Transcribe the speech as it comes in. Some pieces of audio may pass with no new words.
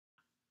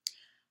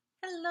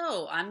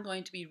Hello, I'm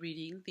going to be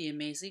reading The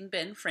Amazing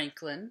Ben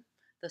Franklin,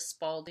 The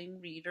Spalding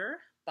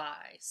Reader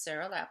by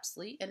Sarah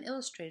Lapsley and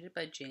illustrated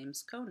by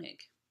James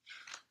Koenig.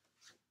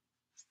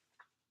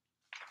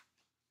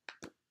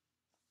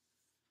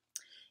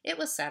 It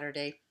was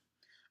Saturday.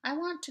 "I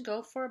want to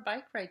go for a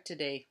bike ride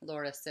today,"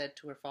 Laura said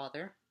to her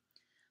father.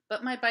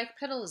 "But my bike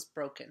pedal is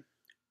broken."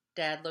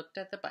 Dad looked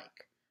at the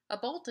bike. "A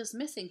bolt is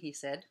missing," he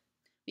said.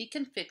 "We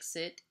can fix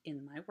it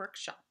in my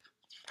workshop."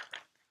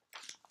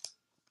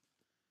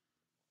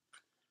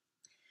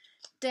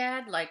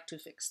 Dad liked to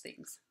fix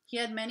things. He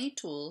had many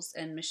tools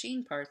and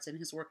machine parts in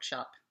his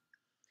workshop.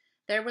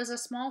 There was a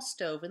small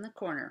stove in the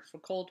corner for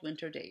cold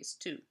winter days,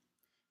 too.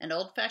 An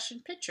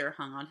old-fashioned picture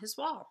hung on his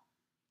wall.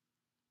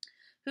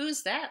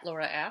 "Who's that?"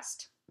 Laura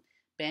asked.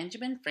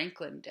 "Benjamin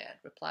Franklin," Dad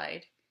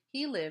replied.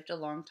 "He lived a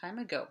long time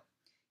ago.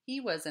 He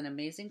was an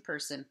amazing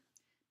person.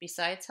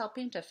 Besides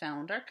helping to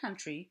found our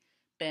country,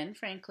 Ben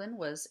Franklin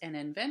was an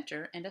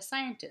inventor and a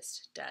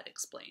scientist," Dad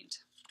explained.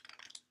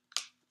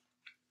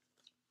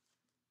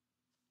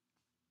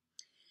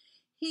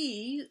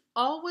 He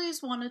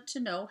always wanted to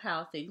know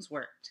how things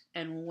worked,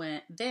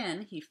 and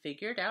then he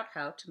figured out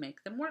how to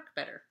make them work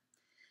better.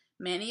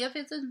 Many of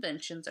his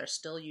inventions are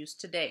still used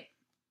today.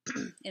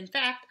 In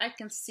fact, I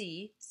can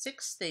see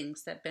 6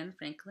 things that Ben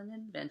Franklin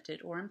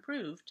invented or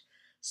improved,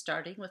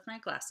 starting with my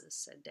glasses,"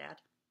 said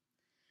Dad.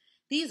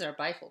 "These are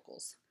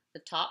bifocals. The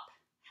top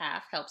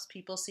half helps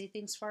people see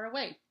things far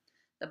away.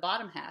 The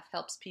bottom half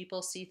helps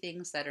people see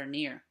things that are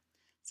near,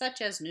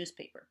 such as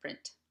newspaper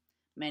print.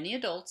 Many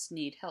adults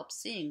need help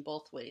seeing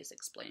both ways,"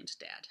 explained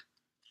Dad.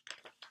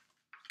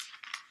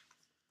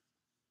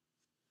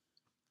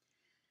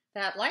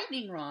 The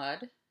lightning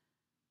rod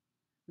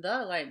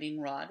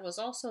was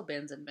also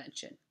Ben's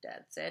invention,"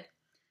 Dad said.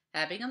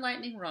 "Having a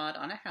lightning rod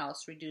on a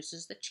house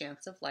reduces the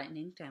chance of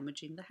lightning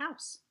damaging the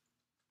house."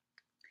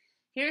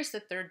 "Here's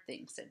the 3rd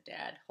thing," said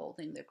Dad,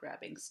 holding the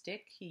grabbing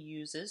stick he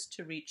uses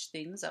to reach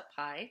things up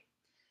high.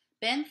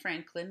 "Ben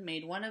Franklin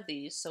made one of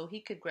these so he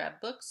could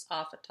grab books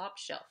off a top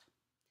shelf."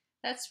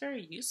 "That's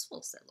very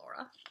useful," said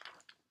Laura.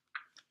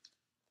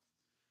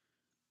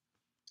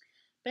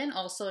 "Ben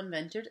also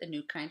invented a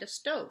new kind of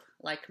stove,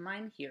 like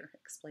mine here,"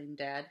 explained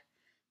Dad.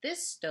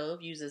 "This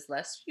stove uses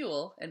less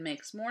fuel and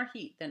makes more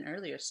heat than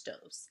earlier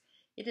stoves.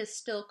 It is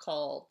still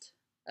called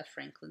a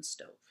Franklin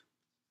stove."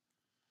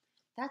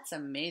 "That's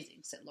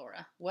amazing," said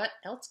Laura. "What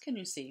else can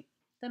you see?"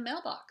 "The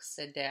mailbox,"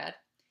 said Dad.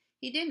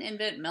 "He didn't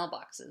invent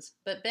mailboxes,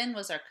 but Ben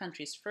was our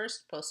country's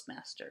first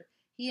postmaster.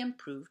 He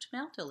improved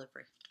mail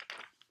delivery."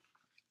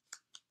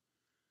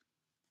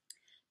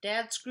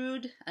 Dad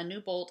screwed a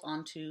new bolt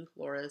onto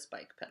Laura's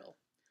bike pedal.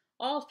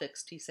 "All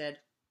fixed," he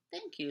said.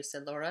 "Thank you,"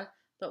 said Laura.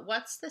 "But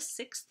what's the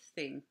 6th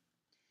thing?"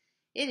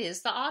 "It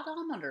is the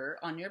odometer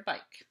on your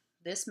bike.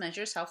 This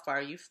measures how far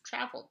you've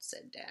traveled,"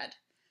 said Dad.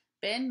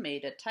 "Ben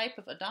made a type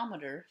of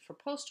odometer for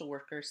postal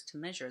workers to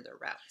measure their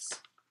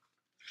routes."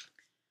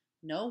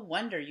 "No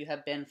wonder you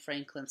have Ben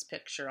Franklin's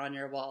picture on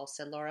your wall,"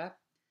 said Laura.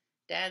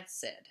 Dad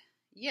said,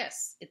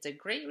 "Yes, it's a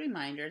great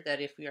reminder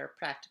that if we are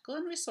practical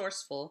and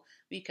resourceful,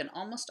 we can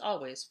almost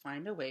always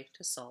find a way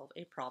to solve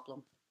a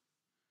problem."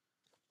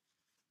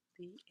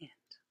 The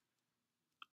end.